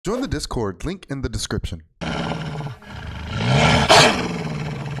Join the Discord, link in the description.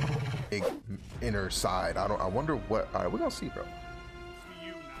 Big inner side. I wonder what. All right, we're gonna see, bro.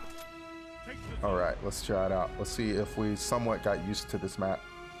 All right, let's try it out. Let's see if we somewhat got used to this map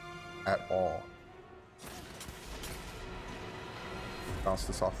at all. Bounce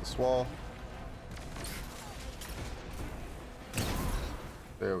this off this wall.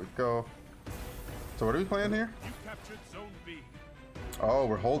 There we go. So what are we playing here? Oh,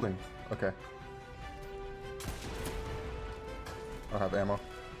 we're holding. Okay. I don't have ammo.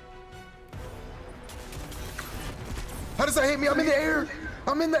 How does that hit me? I'm in the air.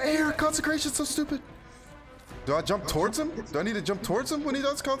 I'm in the air. Consecration's so stupid. Do I jump towards him? Do I need to jump towards him when he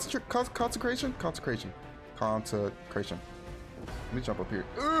does consecration? Consecration. Let me jump up here.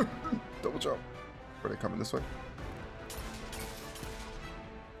 Double jump. Are they coming this way?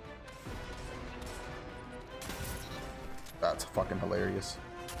 That's fucking hilarious.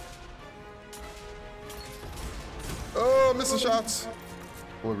 Oh, missing shots.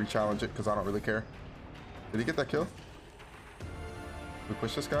 We'll re-challenge it because I don't really care. Did he get that kill? We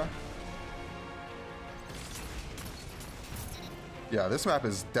push this guy? Yeah, this map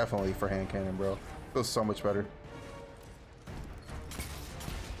is definitely for hand cannon, bro. Feels so much better.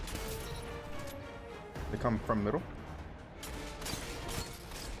 They come from middle.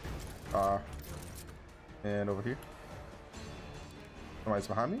 And over here. Somebody's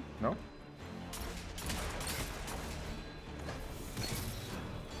behind me? No?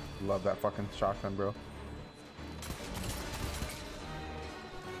 Love that fucking shotgun, bro.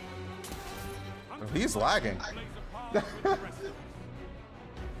 He's lagging.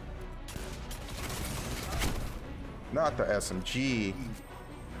 Not the SMG.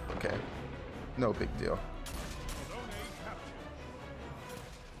 Okay. No big deal.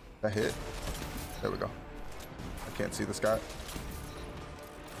 That hit? There we go. I can't see this guy.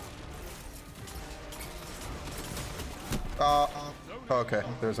 Okay,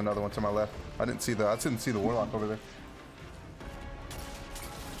 there's another one to my left. I didn't see the warlock over there.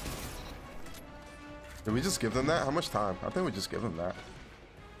 Did we just give them that? How much time? I think we just give them that.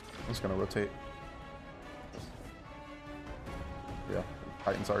 I'm just gonna rotate. Yeah,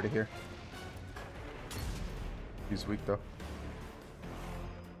 Titan's already here. He's weak though.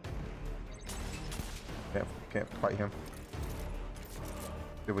 Can't fight him.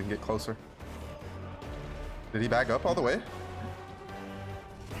 See if we can get closer. Did he back up all the way?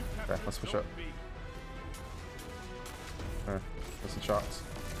 Okay, let's push up. Missing shots.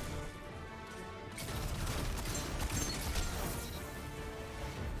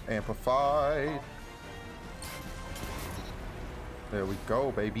 Amplified. There we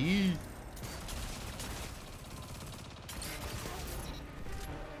go, baby.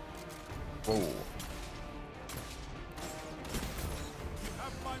 Whoa.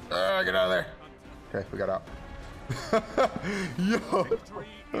 Get out of there. Okay, we got out. Yo.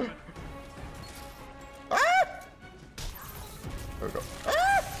 Ah! There we go.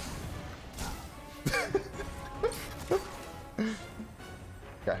 Ah!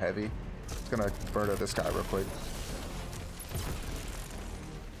 Got heavy. It's gonna murder this guy real quick.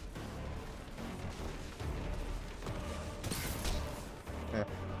 Yeah.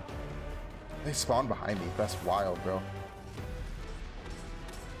 They spawned behind me. That's wild, bro.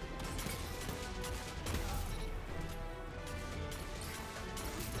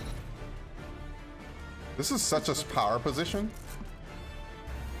 This is such a power position.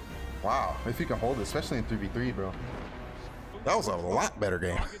 Wow, if you can hold it, especially in 3v3, bro. That was a lot better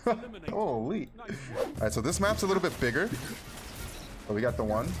game. Holy. Alright, so this map's a little bit bigger. But we got the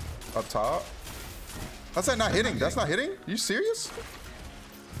one up top. How's that not hitting? That's not hitting? Are you serious?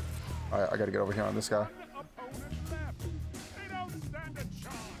 Alright, I gotta get over here on this guy.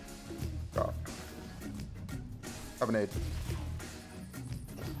 Oh. Have an aid.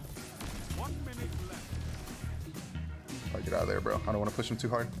 Alright, get out of there, bro. I don't want to push him too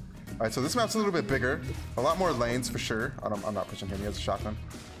hard. Alright, so this map's a little bit bigger. A lot more lanes for sure. I'm not pushing him. He has a shotgun.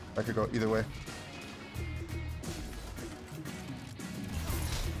 I could go either way.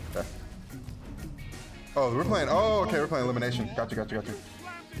 Okay. Oh, we're playing. Oh, okay. We're playing elimination. Got you.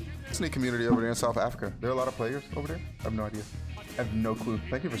 Sneak community over there in South Africa. There are a lot of players over there. I have no idea. I have no clue.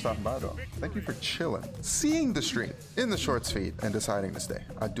 Thank you for stopping by, though. Thank you for chilling, seeing the stream in the shorts feed, and deciding to stay.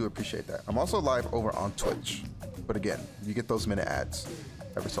 I do appreciate that. I'm also live over on Twitch. But again, you get those minute ads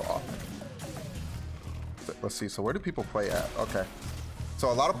every so often. Let's see. So where do people play at? Okay. So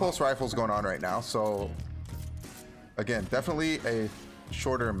a lot of pulse rifles going on right now. So again, definitely a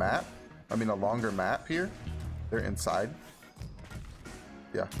shorter map. I mean, a longer map here. They're inside.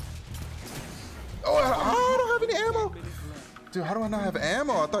 Yeah. Oh, I don't have any ammo. Dude, how do I not have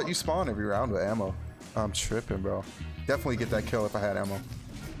ammo? I thought you spawn every round with ammo. I'm tripping, bro. Definitely get that kill if I had ammo.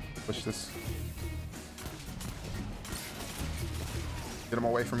 Push this. Get him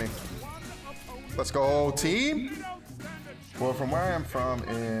away from me. Let's go, team. Well, from where I am from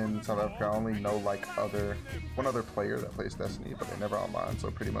in South Africa, I only know like one other player that plays Destiny, but they never online, so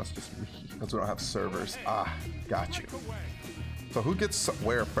pretty much just me, because we don't have servers. Ah, got you. So who gets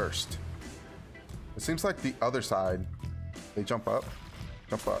where first? It seems like the other side. They jump up,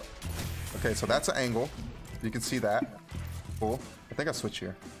 jump up. Okay, so that's an angle. You can see that. Cool. I think I switch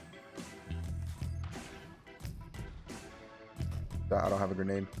here. I don't have a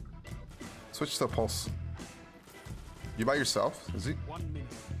grenade. Switch to a pulse. You by yourself? Is he?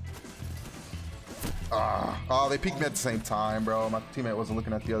 Oh, they peeked me at the same time, bro. My teammate wasn't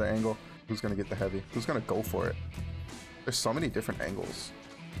looking at the other angle. Who's gonna get the heavy? Who's gonna go for it? There's so many different angles.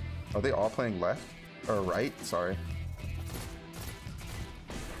 Are they all playing left? Or right? Sorry.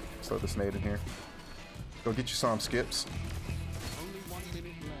 Throw this nade in here. Go get you some skips.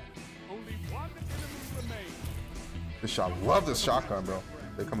 This shot. Love this shotgun, bro.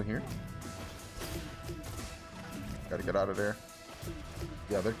 They coming here? Gotta get out of there.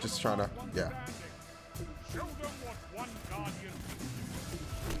 Yeah, they're just trying to. Yeah.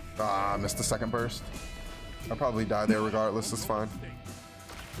 Ah, missed the second burst. I'll probably die there regardless. It's fine.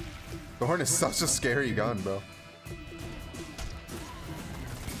 The Horn is such a scary gun, bro.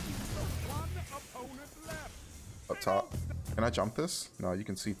 Up top. Can I jump this? No, you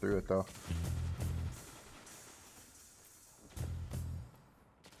can see through it though.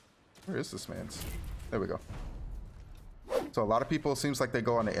 Where is this man's? There we go. So a lot of people, it seems like they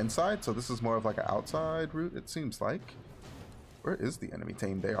go on the inside, so this is more of like an outside route, it seems like. Where is the enemy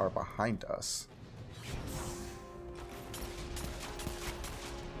team? They are behind us.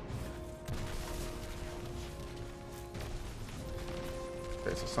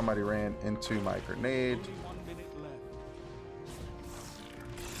 Okay, so somebody ran into my grenade.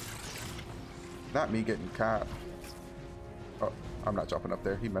 Not me getting caught. Oh, I'm not jumping up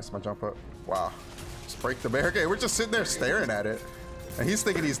there. He messed my jump up. Wow. Just break the barricade. We're just sitting there staring at it. And he's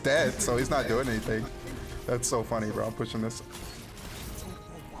thinking he's dead, so he's not doing anything. That's so funny, bro. I'm pushing this.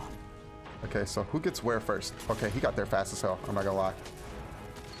 Okay, so who gets where first? Okay, he got there fast as hell. I'm not gonna lie.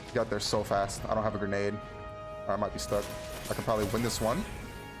 He got there so fast. I don't have a grenade. I might be stuck. I can probably win this one.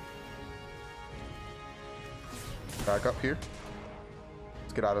 Back up here.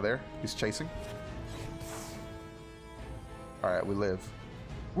 Let's get out of there. He's chasing. Alright, we live.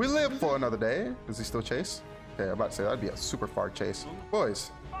 We live for another day. Does he still chase? Okay, I'm about to say that'd be a super far chase.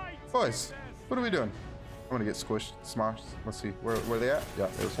 Boys, boys, what are we doing? I'm gonna get squished, smashed. Let's see, where are they at? Yeah,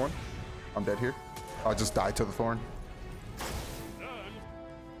 there's one. I'm dead here. I'll just die to the thorn.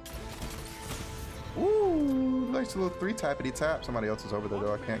 Ooh, nice little 3-tappity tap. Somebody else is over there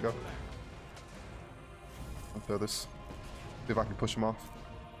though, I can't go. I'll throw this. See if I can push him off.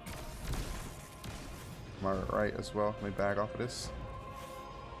 My right as well. Let me bag off of this.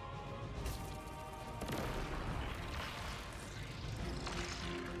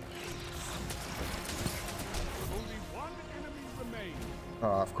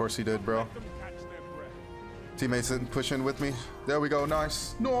 Of course he did, bro. Teammates didn't push in with me. There we go.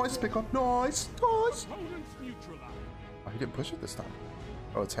 Nice. Nice pickup. Nice. Nice. Oh, he didn't push it this time.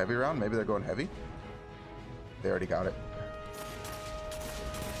 Oh, it's heavy round. Maybe they're going heavy. They already got it.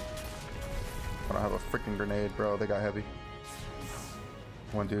 I don't have a freaking grenade, bro. They got heavy.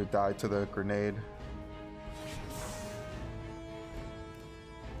 One dude died to the grenade.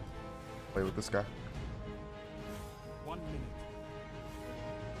 Play with this guy. 1 minute.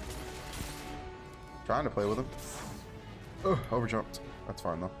 Trying to play with him. Ugh, overjumped. That's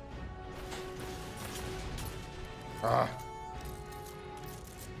fine though. Ah.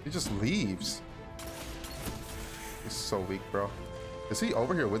 He just leaves. He's so weak, bro. Is he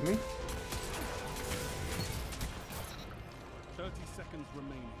over here with me? 30 seconds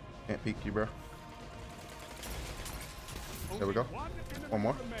remaining. Can't peek you, bro. There we go. One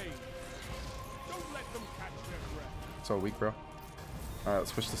more. Don't let them catch their breath. So weak, bro. Alright,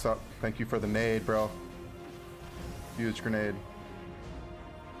 let's push this up. Thank you for the nade, bro. Huge grenade.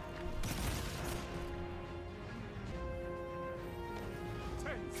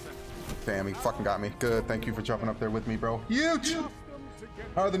 Damn, he fucking got me. Good, thank you for jumping up there with me, bro. Huge!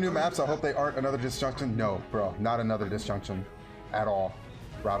 How are the new maps? I hope they aren't another disjunction. No, bro, not another disjunction at all.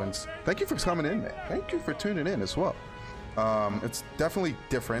 Robbins, thank you for coming in, man. Thank you for tuning in as well. It's definitely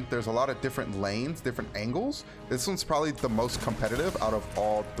different. There's a lot of different lanes, different angles. This one's probably the most competitive out of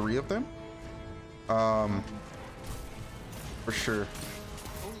all three of them. For sure.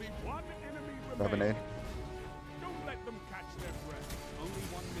 Only one enemy Lemonade. Don't let them catch their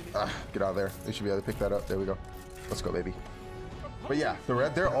Get out of there. They should be able to pick that up. There we go. Let's go, baby. But yeah, the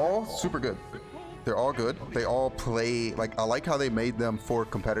red, they're all super good. They're all good. They all play, like, I like how they made them for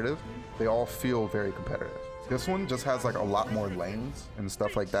competitive. They all feel very competitive. This one just has like a lot more lanes and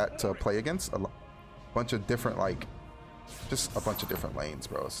stuff like that to play against. A bunch of different, like, just a bunch of different lanes,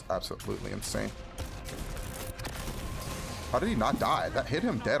 bro. It's absolutely insane. How did he not die? That hit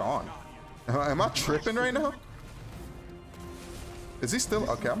him dead on. Am I tripping right now? Is he still,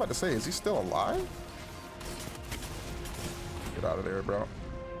 okay, I'm about to say, is he still alive? Get out of there, bro.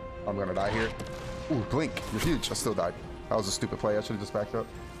 I'm gonna die here. Ooh, blink, you're huge. I still died. That was a stupid play. I should have just backed up.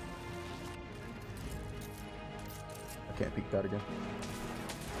 I can't peek that again.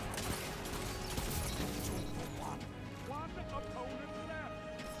 One opponent left.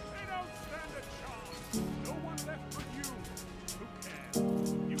 They don't stand a chance. No one left for you. Who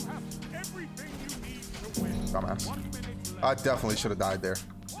cares? You have everything you need to win. Dumbass. 1 minute left. I definitely should have died there.